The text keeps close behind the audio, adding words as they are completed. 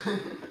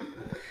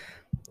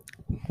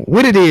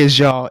What it is,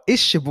 y'all?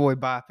 It's your boy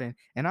Boppin,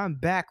 and I'm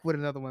back with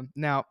another one.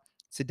 Now,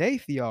 today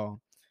for y'all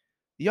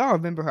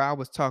remember how I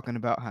was talking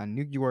about how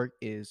New York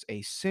is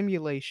a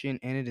simulation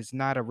and it is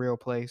not a real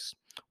place?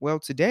 Well,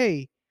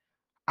 today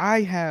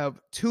I have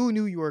two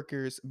New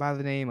Yorkers by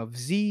the name of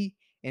Z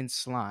and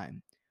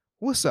Slime.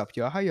 What's up,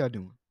 y'all? How y'all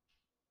doing?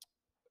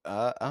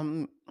 Uh,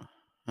 I'm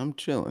I'm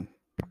chilling.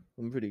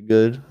 I'm pretty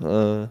good.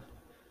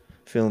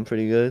 Feeling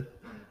pretty good.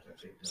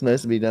 It's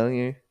nice to be down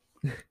here.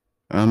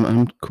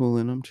 I'm cool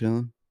and I'm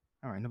chilling.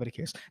 All right, nobody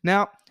cares.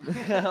 Now,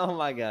 Oh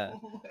my god.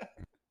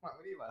 what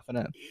are you laughing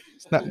at?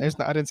 It's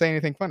not. I didn't say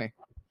anything funny.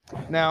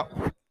 Now,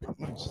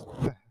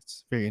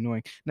 it's very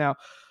annoying.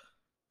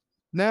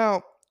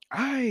 Now,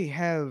 I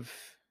have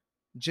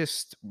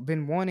just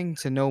been wanting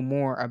to know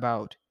more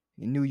about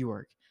New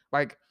York.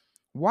 Like,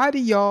 why do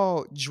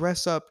y'all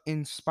dress up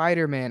in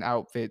Spider-Man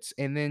outfits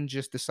and then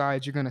just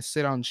decide you're gonna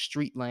sit on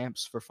street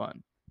lamps for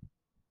fun?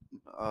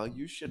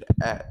 You should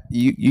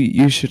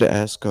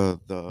ask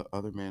the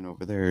other man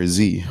over there,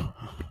 Z.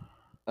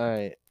 All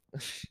right.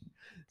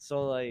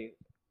 So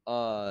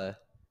uh,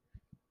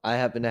 I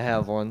happen to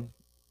have one.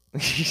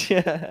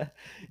 Yeah,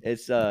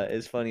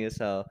 it's funny as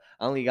hell.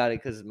 I only got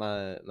it because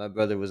my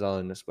brother was all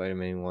into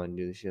Spider-Man and wanted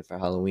to do the shit for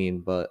Halloween.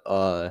 But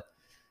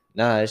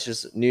nah, it's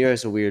just New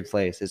York's a weird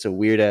place. It's a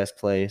weird ass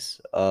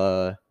place.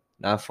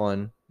 Not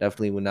fun.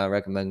 Definitely would not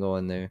recommend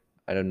going there.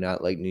 I do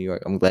not like New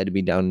York. I'm glad to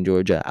be down in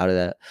Georgia, out of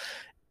that.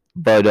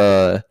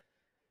 But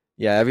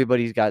yeah,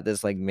 everybody's got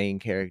this like main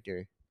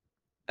character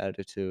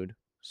attitude.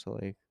 So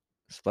like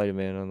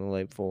Spider-Man on the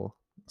light pole.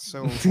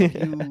 So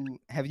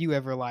have you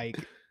ever like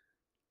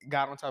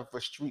got on top of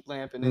a street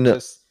lamp and then No,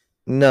 just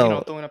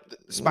no, throwing up the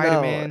no,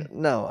 Spider-Man?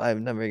 no.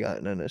 I've never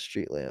gotten on a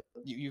street lamp.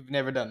 You've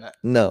never done that,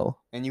 No.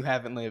 and you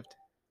haven't lived,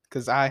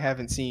 because I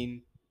haven't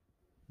seen.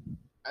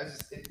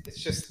 It's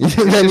Then just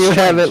you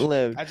haven't strange.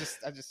 lived. It's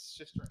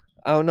just strange.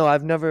 I don't know.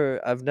 I've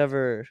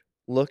never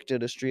looked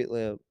at a street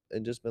lamp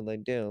and just been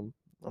like, damn,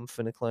 I'm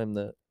finna climb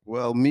that.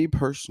 Well, me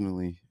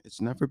personally, it's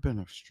never been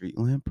a street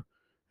lamp,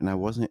 and I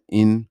wasn't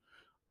in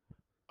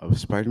a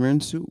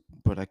Spider-Man suit,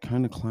 but I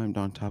kind of climbed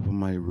on top of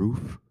my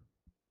roof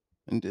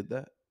and did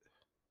that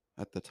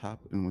at the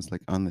top and was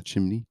like on the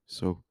chimney.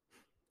 So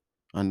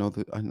I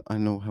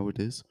know how it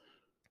is,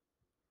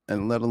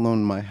 and let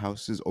alone my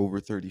house is over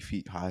 30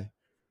 feet high.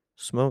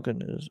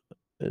 Smoking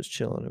is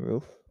chill on the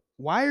roof.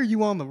 Why are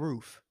you on the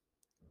roof?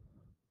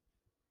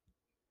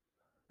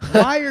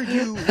 Why are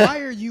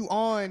you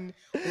on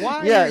why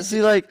are Yeah, you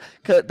see, like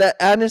that.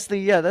 Honestly,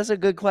 yeah, that's a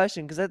good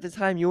question. Because at the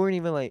time, you weren't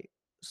even like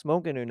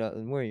smoking or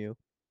nothing, were you?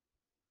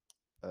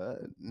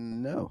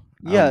 No.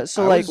 Yeah.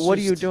 So I like, was what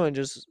are you just doing?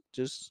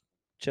 Just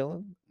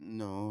chilling.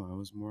 no. I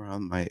was more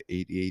on my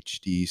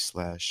ADHD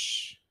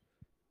slash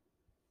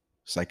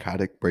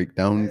psychotic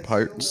breakdown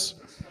parts.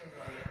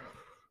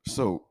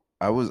 So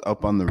I was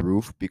up on the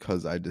roof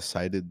because I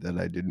decided that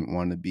I didn't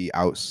want to be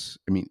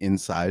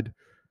inside,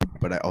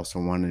 but I also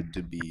wanted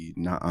to be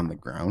not on the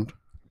ground.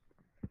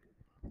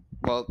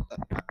 well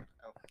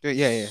yeah,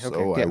 okay.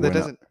 So I Yeah, that went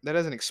up.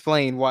 doesn't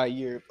explain why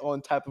you're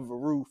on top of a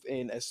roof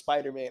in a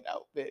Spider-Man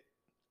outfit.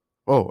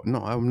 Oh no,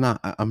 I'm not.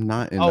 I'm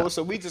not in. Oh,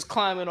 so we just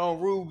climbing on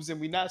roofs and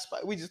we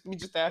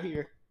just out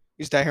here.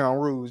 We just out here on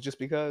roofs just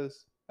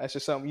because that's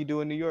just something you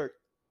do in New York.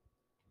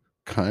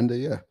 Kinda,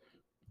 yeah.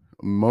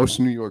 Most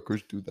New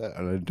Yorkers do that,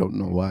 and I don't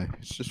know why.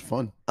 It's just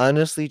fun,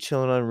 Honestly,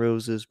 chilling on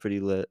roofs is pretty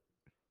lit.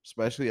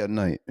 especially at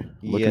night,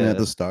 looking at Yeah,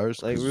 the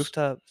stars. like Cause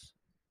rooftops,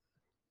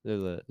 they're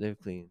lit. They're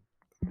clean.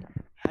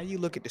 How do you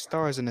look at the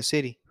stars in the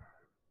city?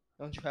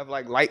 Don't you have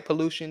like light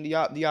pollution? Do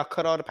y'all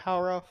cut all the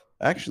power off?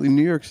 actually,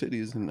 New York City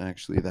isn't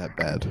actually that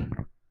bad.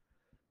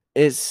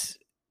 It's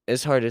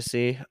it's hard to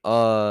see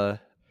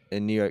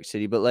in New York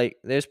City, but like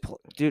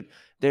dude,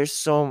 there's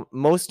so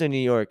most of New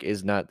York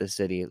is not the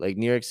city. Like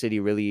New York City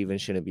really even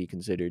shouldn't be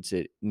considered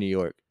New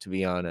York, to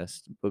be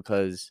honest,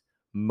 because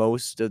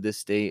most of the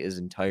state is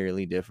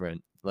entirely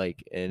different.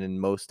 Like, and in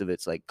most of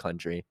it's like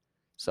country.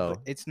 But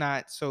So, it's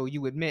not. So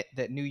you admit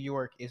that New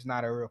York is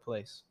not a real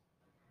place.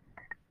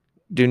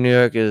 dude, New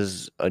York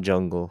is a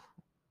jungle.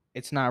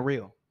 It's not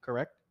real,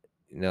 correct?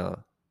 No.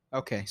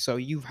 Okay, so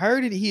you've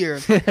heard it here.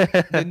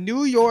 The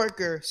New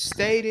Yorker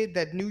stated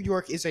that New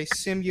York is a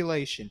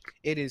simulation.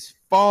 It is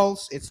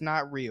false. It's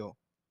not real.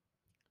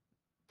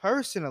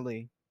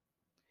 Personally,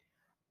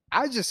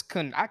 I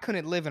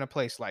couldn't live in a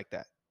place like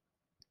that.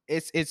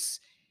 It's it's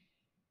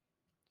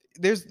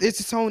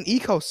its own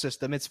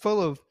ecosystem. It's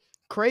full of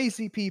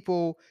crazy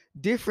people,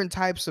 different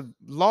types of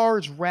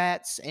large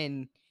rats,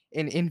 and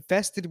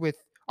infested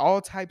with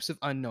all types of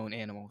unknown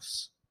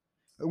animals.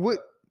 What?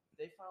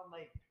 They found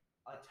like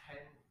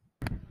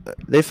a 10.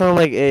 They found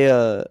like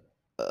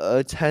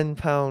a 10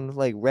 pound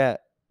like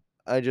rat.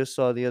 I just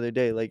saw the other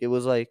day. Like it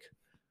was like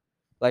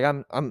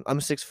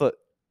I'm 6 foot,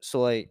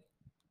 so like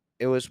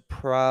it was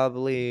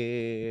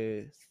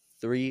probably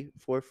 3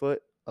 4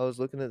 foot. I was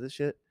looking at this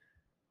shit.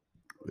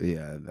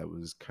 Yeah, that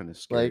was kind of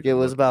scary. Like to it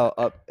was look at. about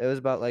up. It was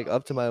about like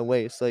up to my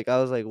waist. Like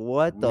I was like,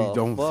 what We the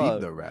don't fuck?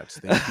 feed the rats;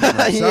 they feed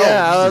themselves.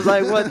 Yeah, I was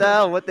like, what the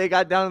hell? What they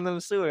got down in them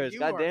sewers?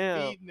 You are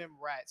Goddamn. feeding them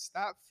rats.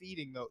 Stop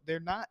feeding them. They're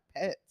not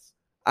pets.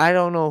 I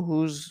don't know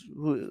who's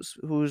Are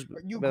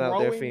you been out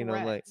there growing feeding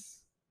them. Like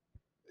rats?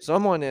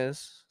 someone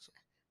is.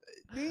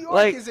 New York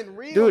like, isn't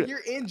real. dude-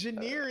 You're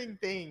engineering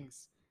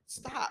things.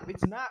 Stop.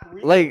 It's not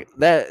real. Like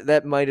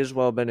that might as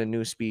well have been a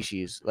new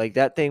species. Like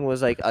that thing was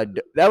like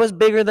that was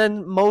bigger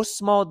than most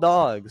small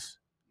dogs.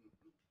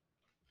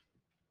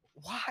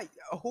 why?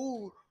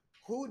 Who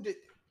did?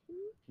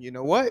 You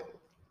know what?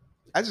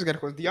 I just got a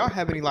question. Do y'all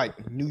have any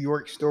like New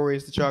York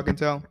stories that y'all can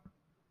tell?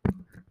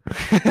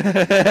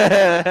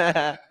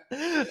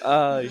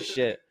 Oh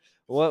shit.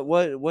 What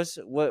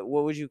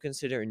would you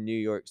consider a New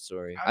York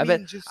story? I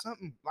bet. mean, just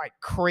something like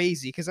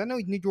crazy, because I know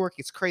New York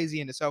is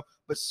crazy in itself,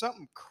 but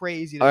something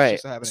crazy that's All right.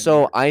 just happening.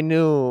 So I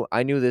knew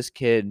this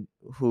kid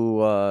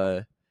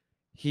who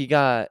he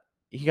got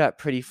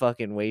pretty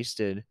fucking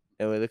wasted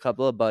with a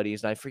couple of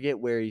buddies, and I forget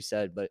where he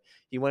said, but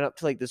he went up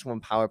to like this one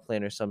power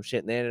plant or some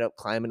shit, and they ended up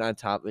climbing on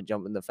top of it,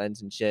 jumping the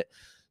fence and shit.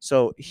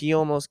 So he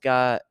almost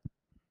got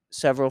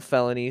several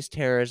felonies,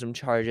 terrorism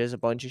charges, a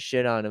bunch of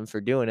shit on him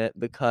for doing it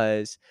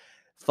because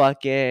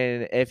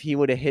fucking if he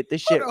would have hit the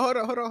shit. Hold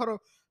on.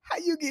 How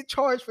you get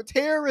charged for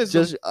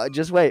terrorism?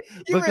 Just wait.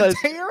 You're because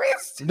a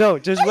terrorist? no,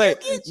 just How you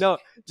wait. get- No,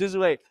 just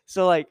wait.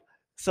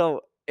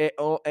 So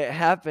it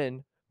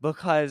happened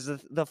because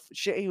the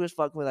shit he was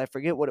fucking with, I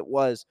forget what it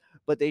was,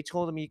 but they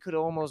told him he could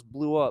have almost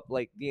blew up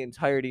like the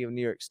entirety of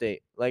New York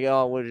State. Like it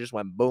all would have just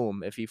went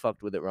boom if he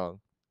fucked with it wrong.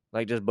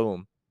 Like just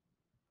boom.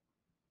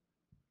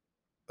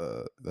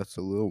 That's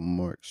a little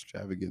more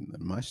extravagant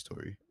than my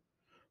story.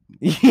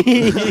 Like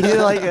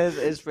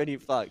it's pretty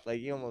fucked. Like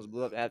he almost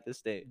blew up half the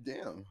state.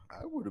 Damn,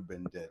 I would have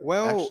been dead.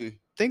 Well, Actually,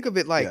 think of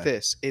it like Yeah.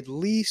 this. At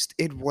least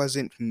it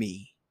wasn't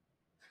me.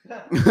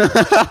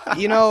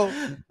 You know,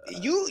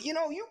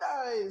 you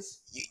guys,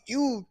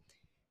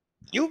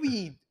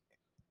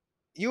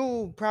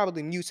 you'll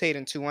probably mutate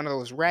into one of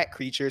those rat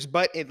creatures,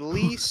 but at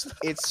least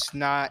it's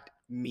not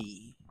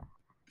me.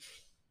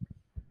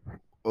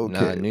 okay.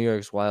 Nah, New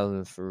York's wild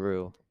and for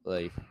real.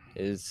 Like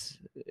it's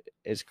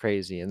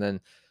crazy. And then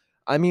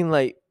I mean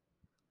like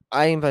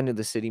I ain't been to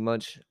the city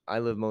much. I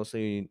live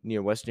mostly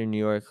near Western New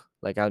York,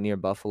 like out near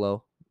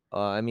Buffalo.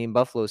 I mean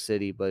Buffalo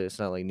City, but it's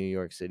not like New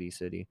York City.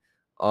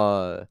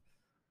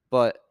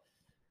 But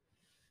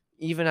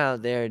even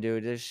out there,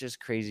 dude, there's just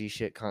crazy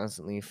shit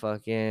constantly.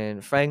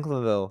 Fucking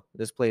Franklinville,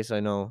 this place I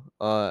know,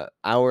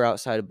 hour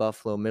outside of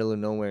Buffalo, middle of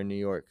nowhere, New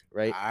York,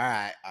 right? All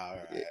right.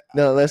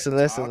 No, all right. listen.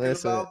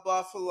 Talking about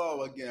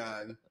Buffalo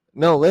again.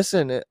 No,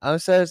 listen. I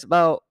said it's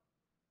about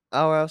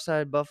hour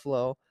outside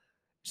Buffalo,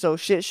 so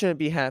shit shouldn't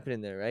be happening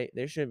there, right?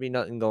 There shouldn't be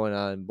nothing going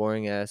on.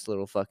 Boring ass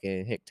little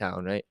fucking hick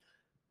town, right?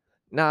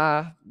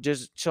 Nah,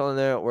 just chilling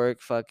there at work.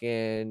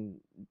 Fucking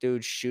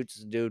dude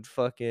shoots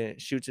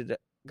a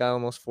guy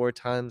almost 4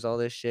 times. All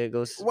this shit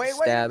goes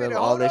stab him.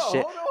 All this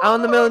shit out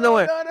in the middle of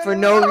nowhere for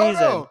no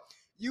reason.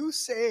 You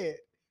said,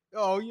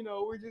 "Oh,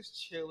 we're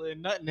just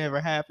chilling. Nothing ever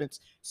happens."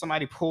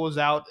 Somebody pulls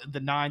out the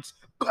nines.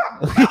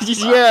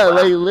 Yeah,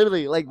 like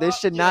literally, like this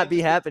should not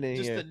be happening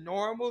just here. a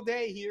normal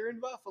day here in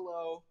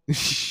Buffalo.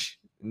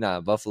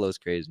 Nah, Buffalo's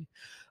crazy.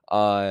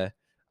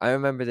 I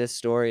remember this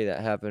story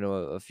that happened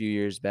a few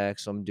years back.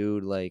 Some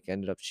dude like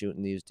ended up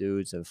shooting these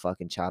dudes and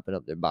fucking chopping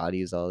up their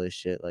bodies, all this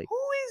shit. Like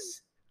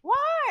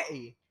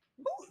Why?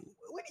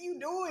 What are you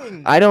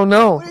doing? I don't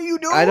know. What are you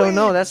doing? I don't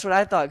know. That's what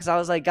I thought. Cause I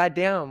was like, God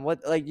damn, what?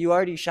 Like you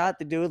already shot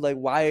the dude. Like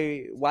why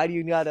do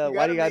you gotta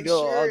make do?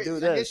 I'll sure- do I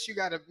this. guess you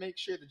gotta make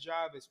sure the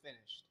job is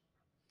finished.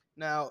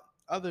 Now,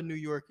 other New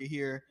Yorker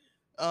here,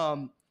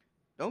 don't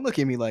look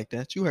at me like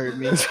that. You heard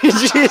me.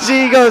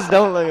 She goes,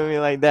 don't look at me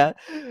like that.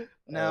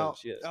 Now, Oh,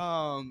 shit.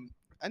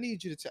 I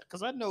need you to tell,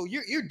 because I know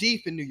you're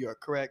deep in New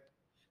York, correct?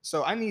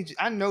 So I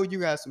know you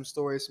got some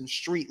stories, some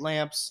street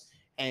lamps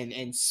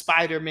and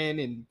Spider-Man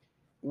and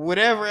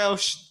whatever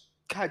else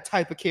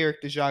type of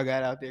characters y'all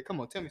got out there. Come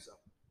on, tell me something.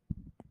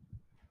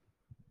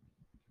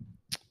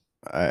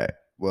 All right.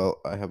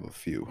 Well, I have a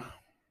few.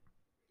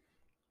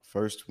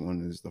 First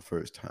one is the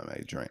first time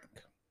I drank.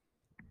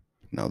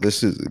 Now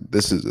this is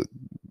a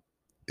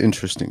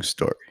interesting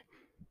story.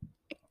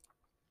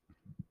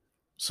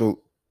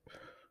 So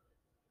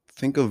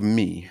think of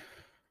me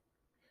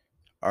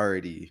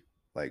already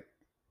like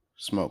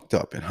smoked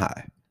up and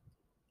high.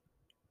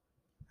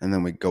 And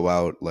then we go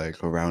out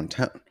like around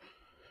town.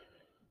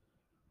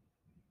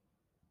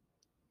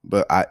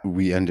 But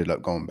we ended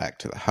up going back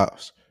to the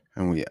house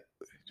and we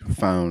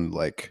found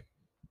like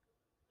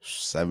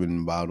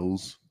 7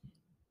 bottles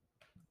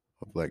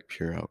of like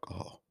pure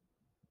alcohol.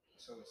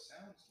 So it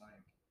sounds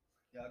like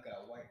y'all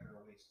got white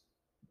girl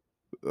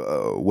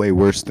wasted. Way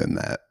worse than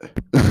that.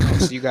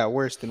 So you got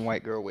worse than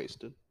white girl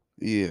wasted.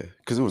 Yeah,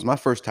 because it was my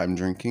first time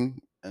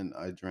drinking, and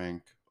I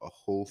drank a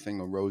whole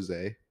thing of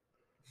rosé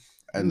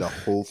and a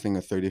whole thing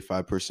of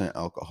 35%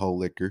 alcohol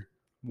liquor.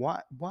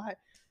 Why?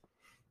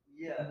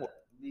 Yeah,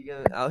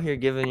 you out here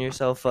giving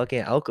yourself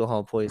fucking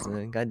alcohol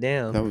poisoning.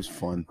 Goddamn. That was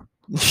fun.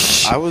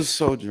 I was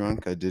so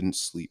drunk I didn't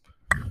sleep.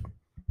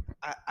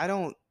 I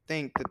don't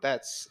think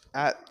that's.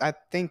 I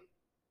think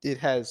it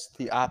has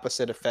the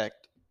opposite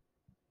effect.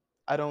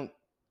 I don't.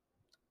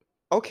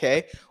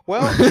 Okay.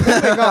 Well,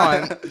 moving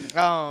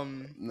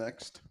on.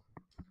 Next.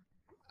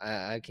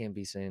 I can't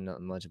be saying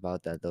nothing much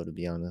about that though, to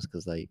be honest,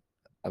 because like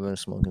I've been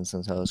smoking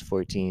since I was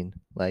 14.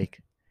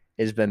 Like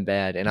it's been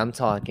bad, and I'm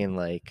talking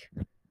like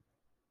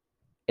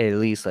at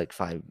least like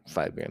 5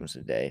 grams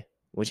a day,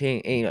 which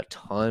ain't a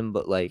ton,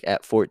 but like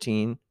at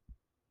 14,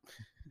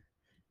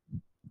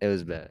 it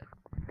was bad.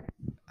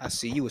 I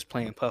see you was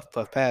playing Puff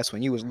Puff Pass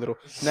when you was little.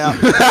 Now,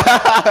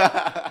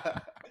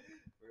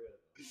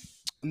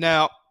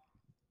 now,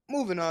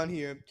 moving on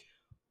here.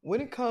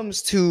 When it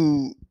comes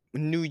to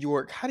New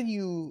York, how do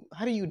you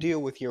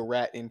deal with your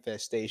rat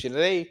infestation? Do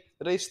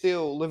they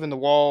still live in the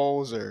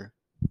walls or?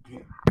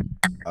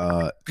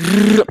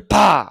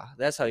 Pa!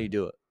 That's how you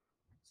do it.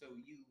 So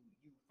you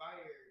fire.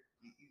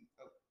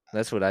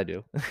 That's what I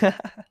do.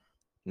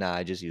 Nah,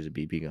 I just use a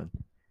BB gun.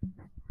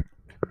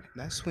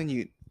 That's when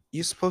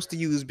you're supposed to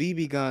use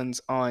BB guns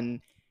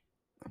on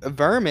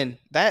vermin.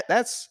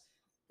 That's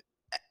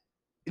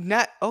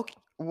not okay.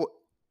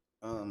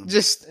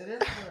 Just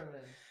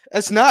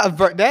that's not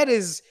that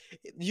is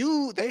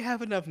you. They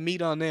have enough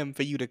meat on them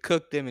for you to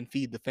cook them and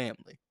feed the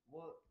family.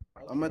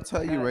 I'm gonna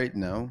tell you right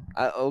now.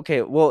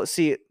 Okay, well,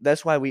 see,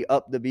 that's why we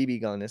up the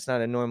BB gun. It's not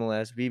a normal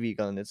ass BB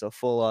gun. It's a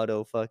full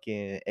auto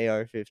fucking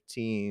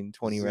AR-15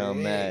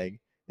 20-round Zay. mag.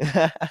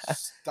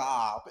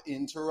 Stop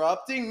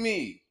interrupting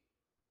me.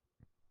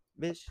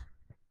 Bitch.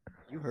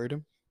 You heard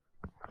him.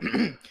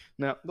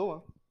 Now go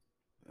on.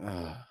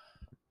 All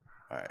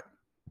right.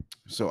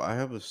 So I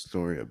have a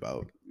story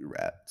about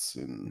rats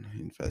and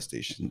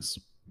infestations.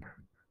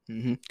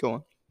 Go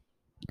on.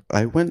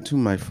 I went to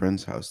my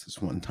friend's house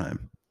this one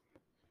time,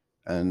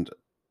 and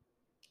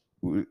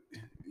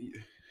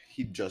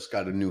he just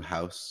got a new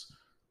house,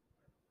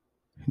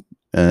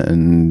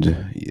 and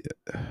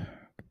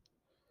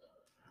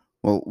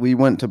well, we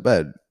went to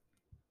bed,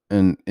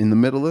 and in the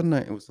middle of the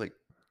night, it was like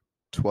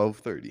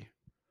 12:30.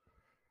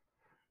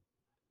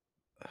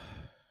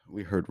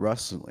 We heard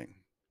rustling.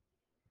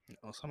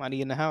 Oh,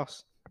 somebody in the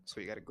house.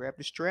 So you got to grab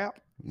the strap.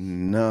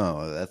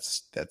 No,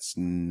 that's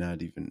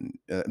not even.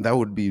 That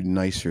would be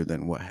nicer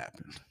than what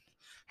happened.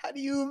 How do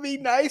you be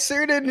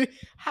nicer than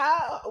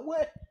how?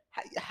 What?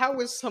 How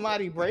is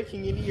somebody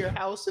breaking into your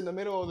house in the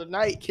middle of the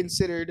night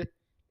considered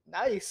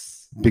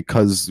nice?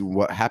 Because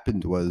what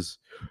happened was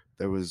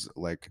there was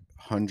like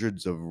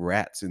hundreds of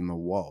rats in the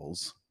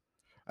walls,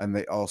 and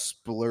they all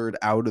splurred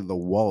out of the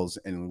walls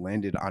and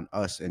landed on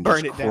us and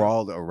Burn just it down.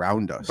 crawled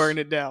around us. Burn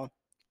it down.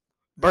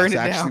 Burn That's it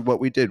actually down. what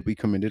we did. We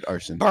committed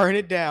arson, Burn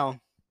it down.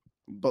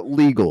 but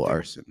legal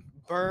arson.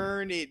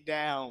 Burn it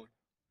down.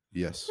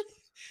 Yes.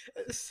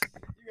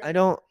 I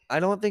don't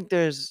think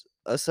there's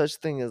a such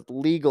thing as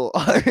legal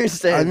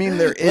arson. I mean,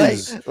 there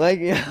is. Like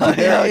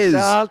There is.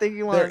 I don't think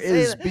you want There to say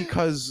is that.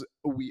 because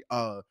we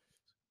I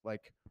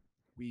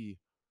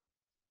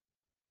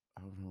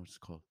don't know what it's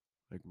called.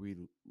 Like we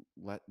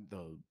let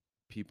the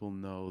people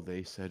know.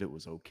 They said it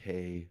was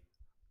okay.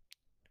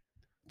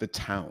 The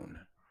town.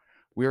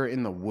 We were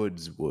in the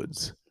woods.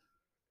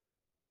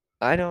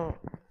 I don't.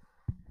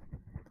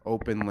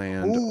 Open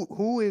land.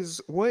 Who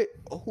is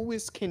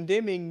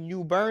condemning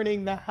you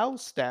burning the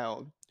house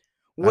down?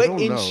 What don't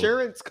know.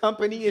 insurance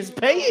company is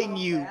paying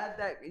you?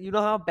 You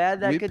know how bad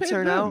that We could paid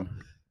turn out? them.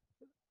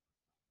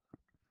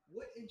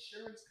 What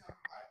insurance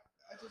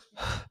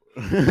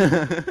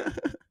company?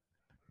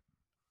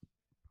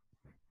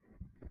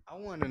 I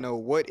want to know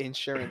what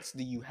insurance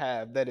do you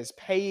have that is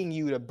paying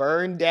you to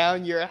burn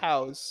down your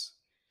house?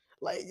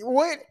 Like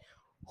what?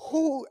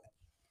 Who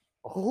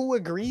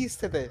agrees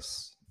to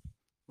this?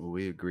 Well,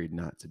 we agreed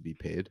not to be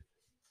paid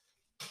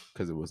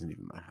because it wasn't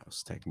even my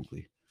house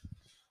technically.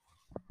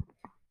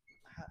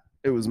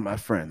 It was my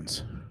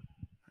friend's,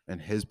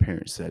 and his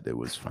parents said it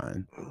was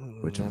fine.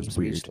 Which I'm was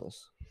weird.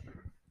 speechless.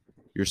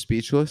 You're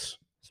speechless?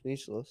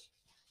 Speechless.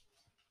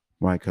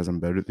 Why? Because I'm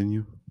better than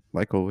you,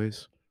 like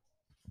always.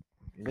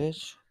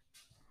 Bitch.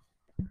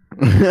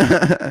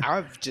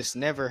 I've just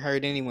never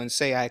heard anyone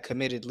say I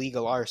committed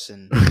legal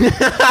arson.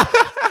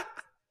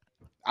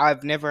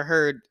 I've never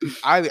heard.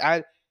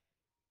 I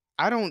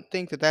don't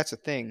think that that's a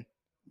thing.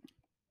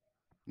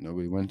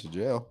 Nobody went to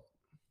jail.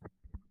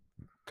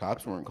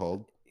 Cops weren't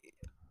called.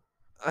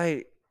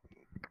 That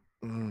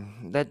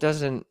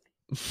doesn't.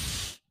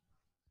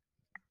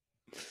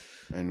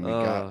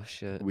 And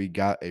Shit. we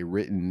got a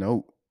written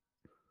note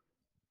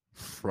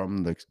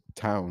from the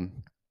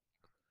town.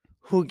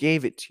 Who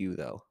gave it to you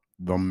though?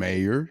 The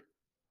mayor.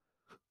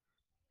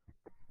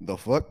 The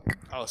fuck?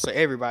 Oh, so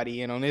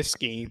everybody in on this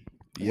scheme.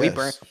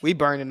 Yes. We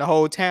burning the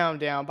whole town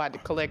down, about to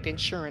collect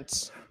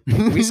insurance. We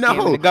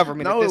scamming the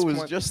government at No, this it was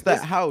point. just that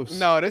This- house.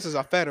 No, this is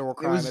a federal it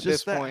crime was at just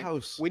this that point.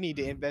 house. We need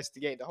to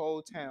investigate the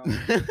whole town.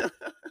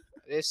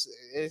 This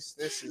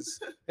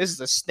is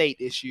a state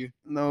issue.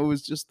 No, it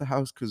was just the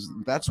house because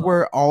that's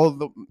where all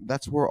the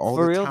For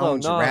the real though,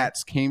 town's no.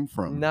 rats came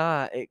from.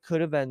 Nah, it could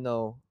have been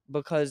though,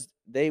 because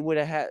they would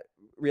have had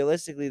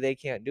realistically, they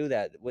can't do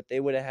that. What they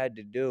would have had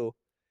to do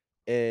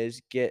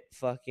is get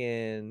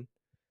fucking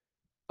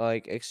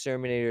like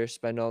exterminators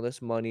spend all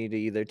this money to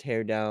either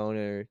tear down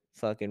or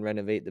fucking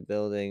renovate the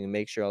building and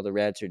make sure all the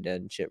rats are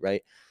dead and shit,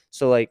 right?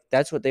 So like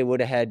that's what they would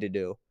have had to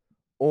do.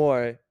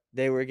 Or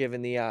they were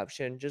given the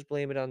option, just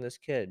blame it on this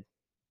kid.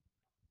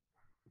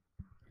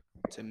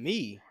 To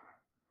me,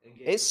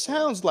 it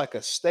sounds like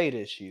a state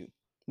issue.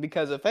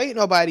 Because if ain't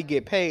nobody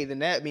get paid, then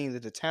that means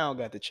that the town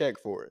got the check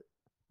for it.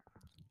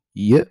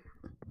 Yep.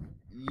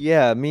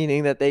 Yeah,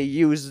 meaning that they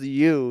used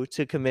you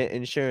to commit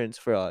insurance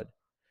fraud.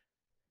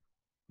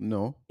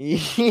 No.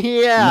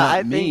 Yeah, Not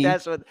I think me.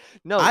 that's what.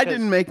 No, I 'cause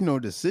didn't make no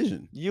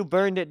decision. You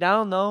burned it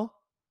down though,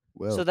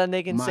 Well, so then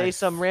they can say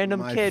some random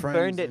my kid friends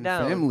burned it and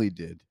down. Family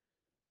did.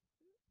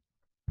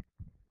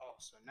 Oh,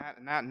 so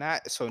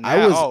not so now.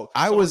 I was- oh,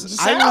 I so was- it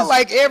I sound was-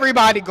 like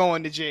everybody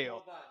going to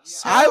jail. I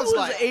Sounds was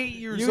like 8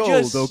 years You old.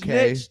 just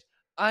Okay. snitched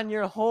on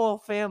your whole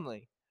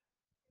family.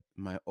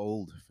 My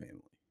old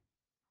family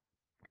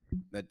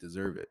that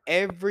deserve it.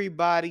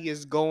 everybody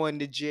is going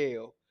to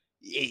jail.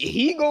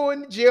 He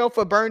going to jail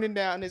for burning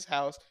down his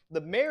house.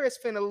 The mayor is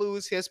finna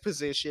lose his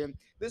position.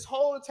 This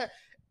whole time,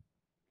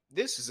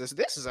 this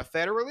is a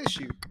federal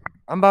issue.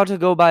 I'm about to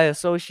go by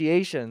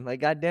association.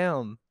 Like,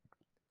 goddamn.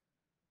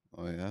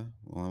 Oh yeah.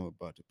 Well, I'm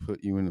about to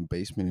put you in the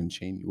basement and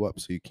chain you up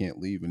so you can't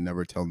leave and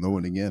never tell no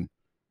one again.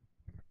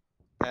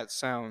 That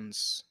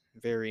sounds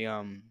very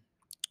I'll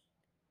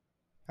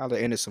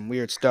into some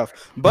weird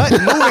stuff. But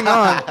moving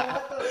on.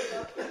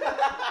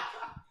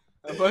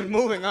 But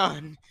moving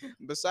on.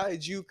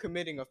 Besides you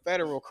committing a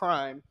federal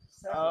crime,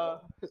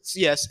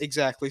 yes,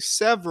 exactly,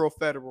 several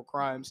federal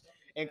crimes,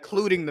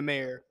 including the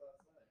mayor.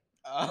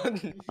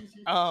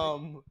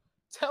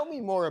 Tell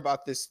me more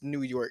about this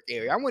New York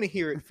area. I want to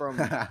hear it from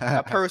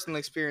a personal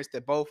experience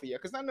that both of you,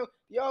 because I know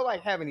y'all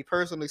like have any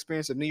personal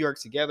experience of New York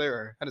together,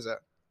 or how does that?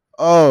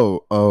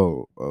 Oh.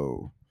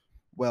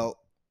 Well,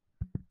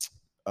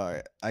 all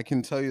right. I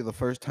can tell you the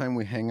first time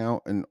we hung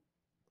out in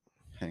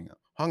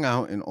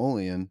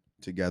Olean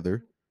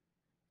together.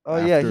 Oh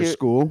after yeah,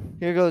 school.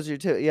 here goes your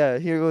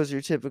here goes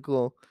your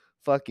typical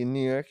fucking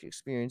New York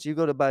experience. You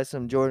go to buy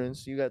some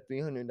Jordans, you got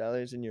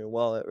 $300 in your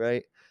wallet,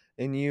 right?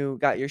 And you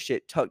got your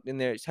shit tucked in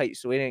there tight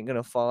so it ain't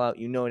gonna fall out.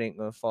 You know it ain't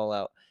gonna fall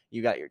out.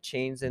 You got your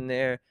chains in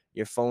there,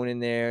 your phone in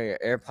there, your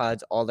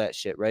AirPods, all that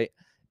shit, right?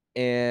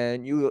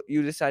 And you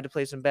decide to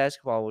play some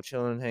basketball. We're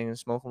chilling, hanging,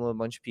 smoking with a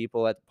bunch of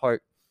people at the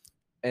park.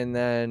 And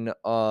then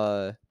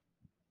Now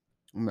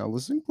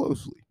listen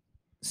closely.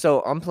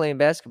 so I'm playing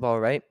basketball,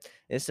 right?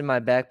 It's in my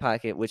back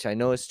pocket, which I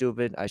know is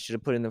stupid. I should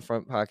have put it in the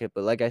front pocket,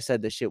 but like I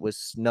said, the shit was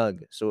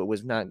snug, so it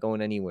was not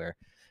going anywhere.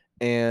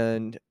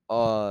 And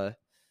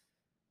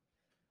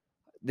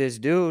this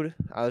dude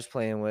I was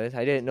playing with,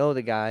 I didn't know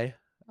the guy.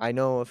 I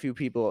know a few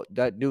people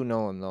that do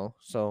know him though.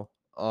 So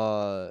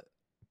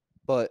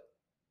but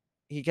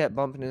he kept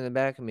bumping in the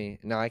back of me.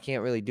 Now I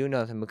can't really do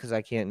nothing because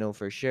I can't know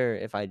for sure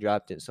if I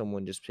dropped it,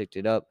 someone just picked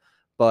it up.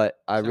 But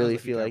I Sounds really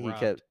like you feel got like he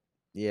kept robbed.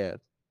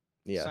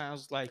 yeah.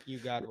 Sounds like you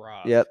got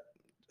robbed. Yep.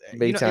 You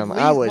Big know, at time.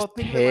 I least- was well,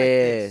 think of it like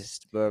this.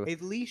 pissed, bro.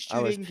 At least I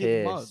you was didn't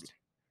get mugged. pissed.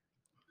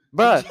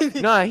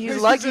 Bruh, nah, he's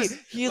It's lucky. just,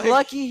 He's like-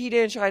 lucky he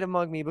didn't try to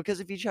mug me,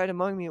 because if he tried to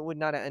mug me, it would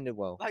not have ended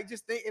well. Like,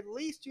 just think, at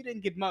least you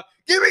didn't get mugged.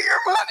 Give me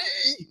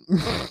your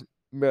money.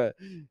 Bruh,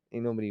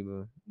 ain't nobody,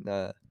 bro.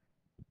 Nah.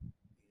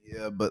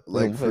 Yeah, but No,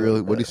 like for but-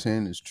 real, what he's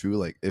saying is true.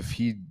 Like if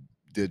he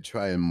did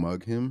try and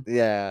mug him,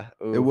 Yeah.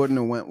 it oof. wouldn't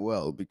have went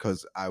well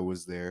because I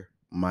was there.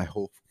 My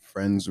whole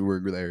friends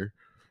were there.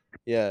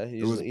 Yeah.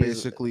 It was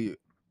basically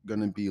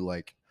gonna be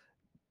like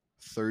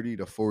 30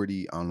 to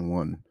 40 on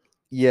one.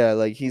 Yeah,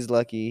 like he's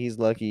lucky. He's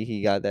lucky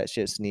he got that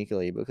shit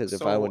sneakily, because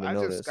if I would have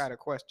just noticed. got a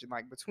question.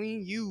 Like,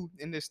 between you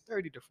and this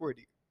 30 to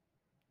 40,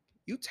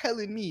 you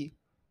telling me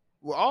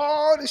with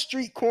all the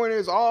street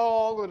corners,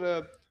 all of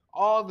the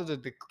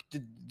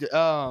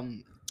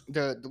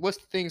what's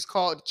the things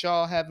called that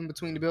y'all have in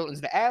between the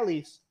buildings, the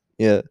alleys.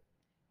 Yeah.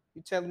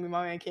 You telling me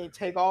my man can't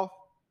take off,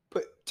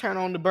 turn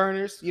on the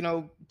burners,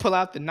 pull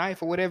out the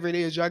knife or whatever it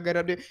is y'all got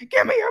up there,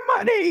 give me your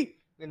money,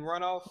 and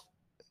run off?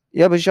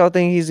 Yeah, but y'all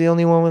think he's the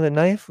only one with a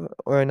knife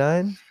or a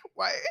nine?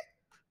 Why?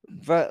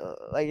 But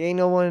like, ain't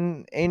no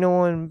one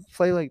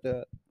play like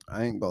that.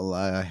 I ain't gonna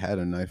lie, I had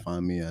a knife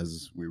on me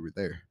as we were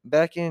there.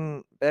 Back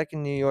in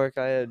New York,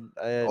 I had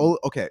Oh,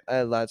 okay. I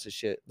had lots of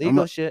shit, I'm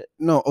legal not- shit.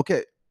 No,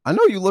 okay. I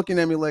know you're looking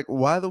at me like,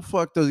 why the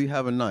fuck does he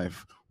have a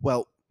knife?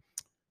 Well,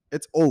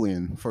 it's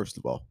Olean, first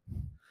of all.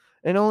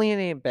 And only it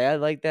ain't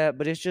bad like that,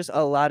 but it's just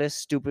a lot of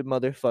stupid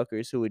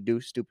motherfuckers who would do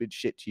stupid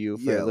shit to you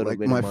for a little like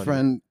bit my of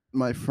money.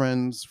 my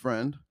friend's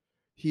friend,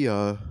 he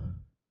kind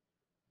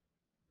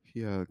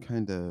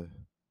of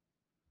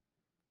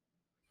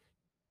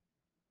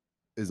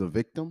is a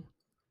victim.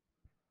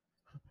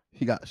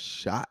 He got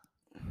shot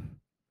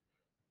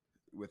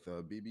with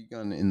a BB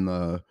gun in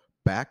the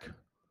back.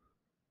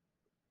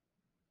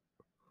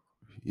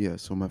 Yeah,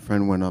 so my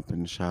friend went up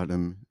and shot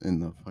him in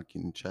the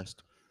fucking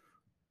chest.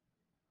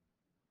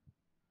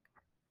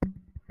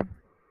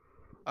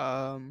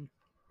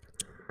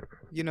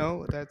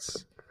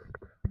 That's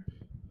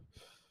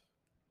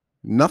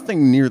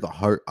Nothing near the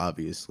heart,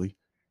 obviously.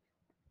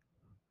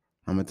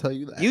 I'm gonna tell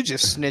you that. You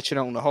just snitching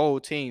on the whole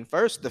team.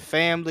 First the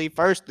family,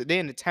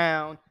 then the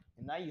town,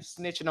 and now you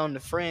snitching on the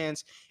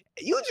friends.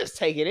 You just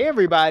taking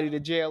everybody to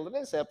jail in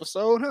this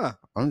episode, huh?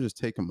 I'm just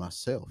taking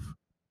myself.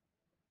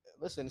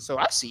 Listen, so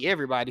I see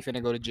everybody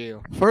finna go to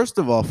jail. First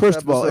of all,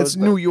 episode's it's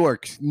New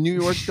York. New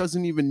York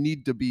doesn't even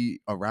need to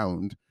be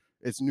around.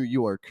 It's New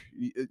York.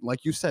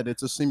 Like you said,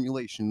 it's a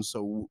simulation.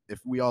 So if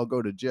we all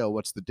go to jail,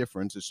 what's the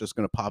difference? It's just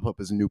gonna pop up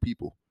as new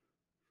people.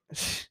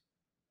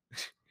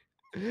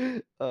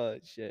 Oh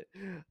shit.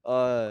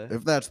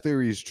 If that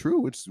theory is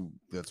true,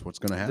 that's what's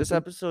gonna happen. This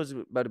episode's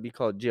about to be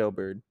called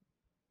Jailbird.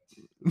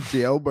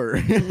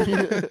 Jailbird.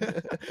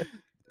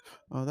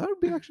 Oh, that would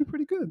be actually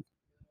pretty good.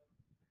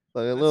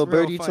 Like a That's little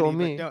real birdie funny, told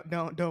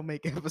but me. don't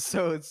make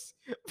episodes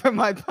for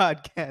my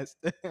podcast.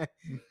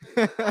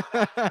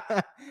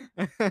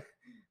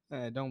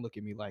 Don't look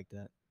at me like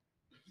that.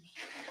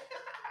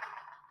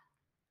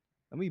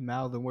 Let me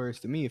mouth the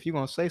words to me. If you're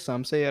gonna say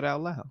something, say it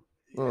out loud.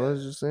 Well, I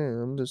was just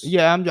saying. I'm just.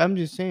 Yeah, I'm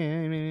just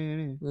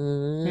saying.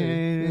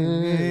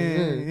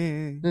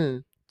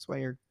 That's why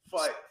your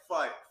Fight.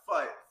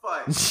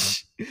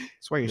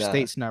 that's why your Nah.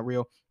 state's not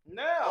real.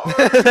 No.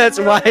 That's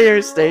why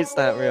your state's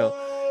not real.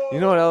 You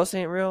know what else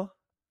ain't real?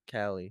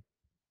 Cali.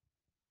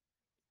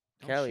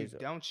 Cali's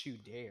Don't you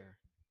dare.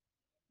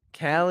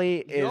 Cali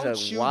is Don't a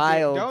you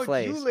wild don't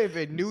place. You live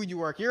in New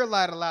York. You're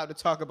allowed to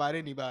talk about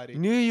anybody.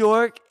 New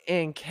York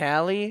and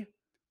Cali are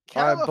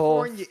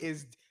California both.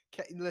 is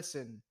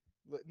listen.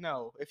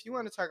 No, if you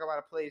want to talk about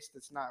a place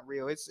that's not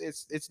real, it's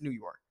New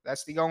York.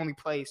 That's the only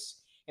place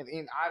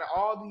in out of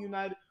all the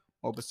United,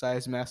 well,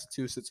 besides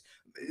Massachusetts.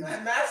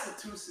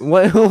 Massachusetts.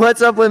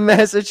 What's up with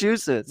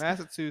Massachusetts?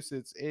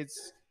 Massachusetts,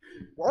 it's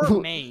or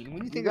Maine. When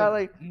you You think got of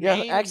like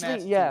Maine,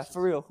 actually yeah, Massachusetts.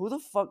 for real. Who the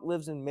fuck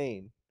lives in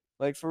Maine?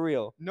 Like for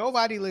real.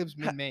 Nobody lives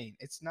in Maine.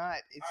 It's not.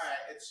 It's All right,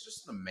 it's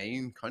just the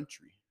main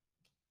country.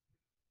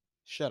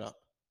 shut up.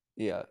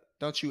 Yeah.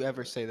 Don't you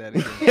ever say that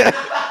again.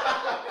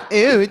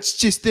 Ew, it's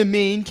just the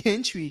main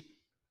country.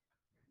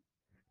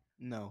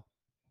 No.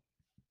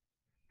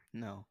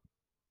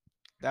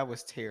 That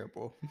was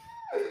terrible.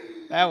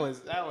 that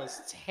was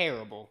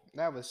terrible.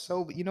 That was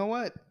so. You know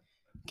what?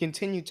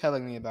 Continue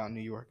telling me about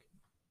New York.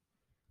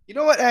 You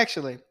know what?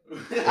 Actually,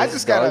 I It's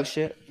just dog gotta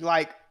shit.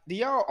 like. Do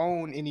y'all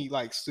own any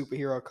like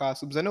superhero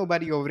costumes? I know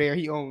buddy over there.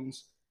 He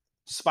owns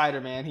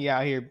Spider-Man. He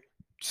out here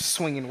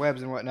swinging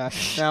webs and whatnot.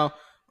 Now,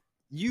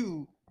 do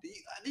you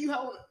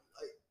have one?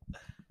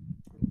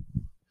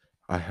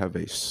 I have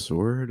a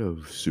sort of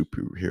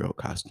superhero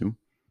costume.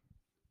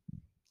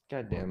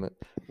 God damn it.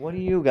 What do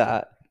you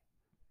got?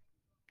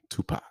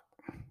 Tupac.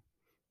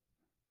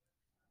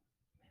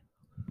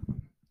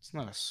 It's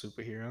not a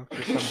superhero.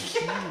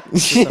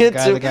 Just some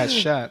guy that got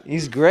shot.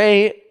 He's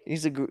great.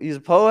 He's a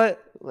poet.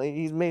 Like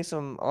he's made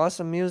some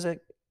awesome music.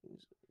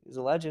 He's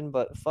a legend,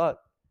 but fuck.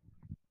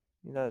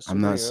 You're not a I'm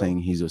not superhero. saying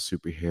he's a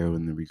superhero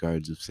in the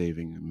regards of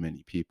saving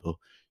many people.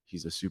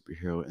 He's a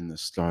superhero in the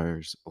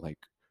stars,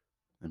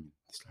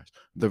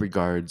 the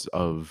regards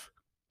of,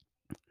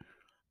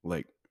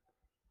 like,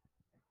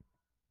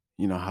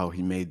 you know how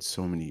he made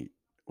so many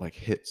like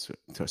hits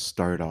to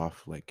start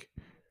off. Like,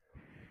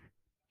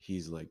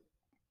 he's like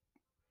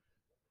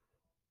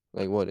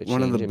Like what? A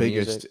one of the change in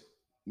music?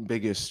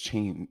 biggest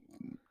chains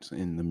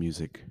in the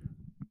music.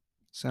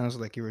 Sounds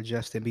like you're a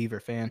Justin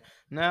Bieber fan.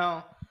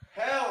 Now,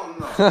 Hell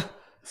no.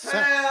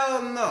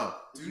 Hell no.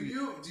 Do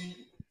you?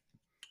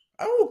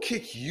 I will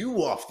kick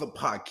you off the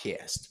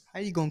podcast. how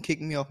you gonna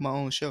kick me off my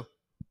own show?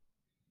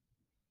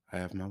 I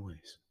have my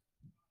ways.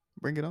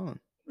 Bring it on.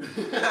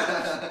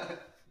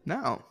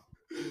 No.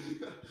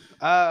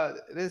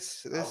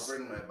 This I'll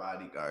bring my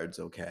bodyguards,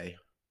 okay?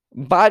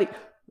 Body.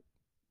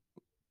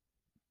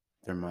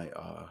 They're my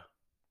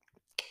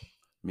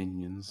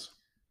minions.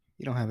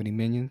 you don't have any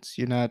minions.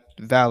 You're not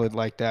valid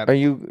like that. Are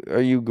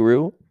you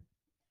Gru?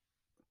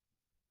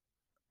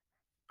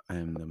 I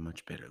am the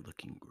much better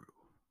looking Gru.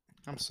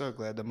 I'm so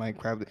glad the mic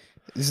probably.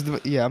 I'm so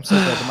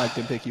glad the mic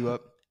didn't pick you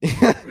up.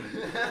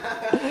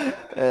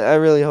 I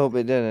really hope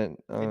it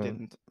didn't. It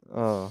didn't.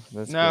 Oh,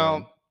 that's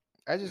Now,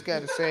 I just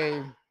gotta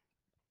say,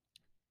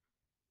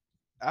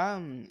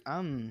 I'm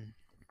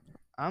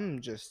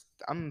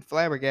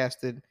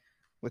flabbergasted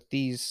with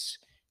these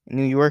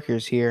New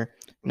Yorkers here.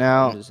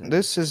 Now, just-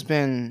 this has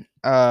been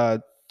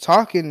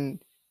talking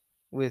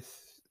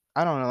with,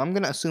 I don't know, I'm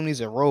gonna assume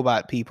these are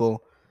robot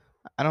people.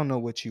 I don't know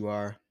what you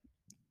are.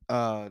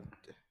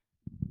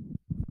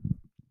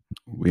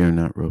 We are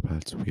not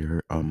robots. We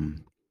are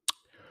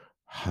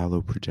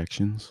hollow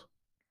projections.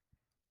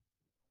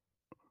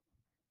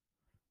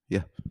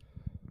 Yeah.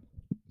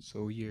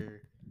 So you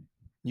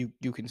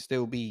can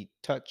still be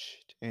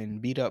touched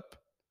and beat up,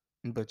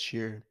 but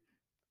you're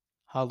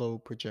hollow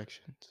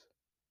projections.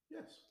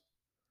 Yes.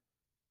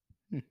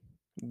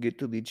 Get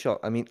to be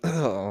I mean,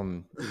 I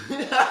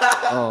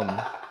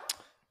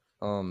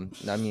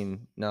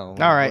mean, no. All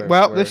right.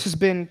 Well, this has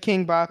been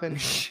King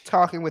Boppin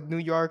talking with New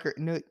Yorker.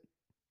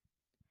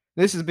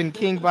 This has been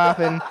King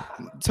Boppin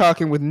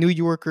talking with New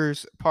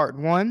Yorkers Part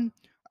 1.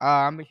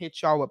 I'm gonna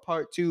hit y'all with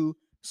part 2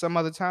 some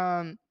other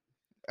time.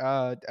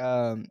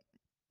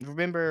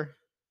 Remember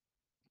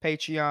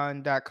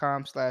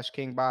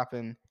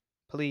patreon.com/kingboppin.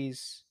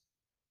 Please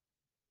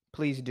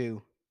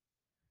do.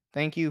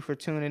 Thank you for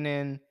tuning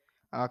in.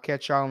 I'll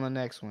catch y'all on the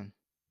next one.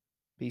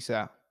 Peace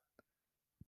out.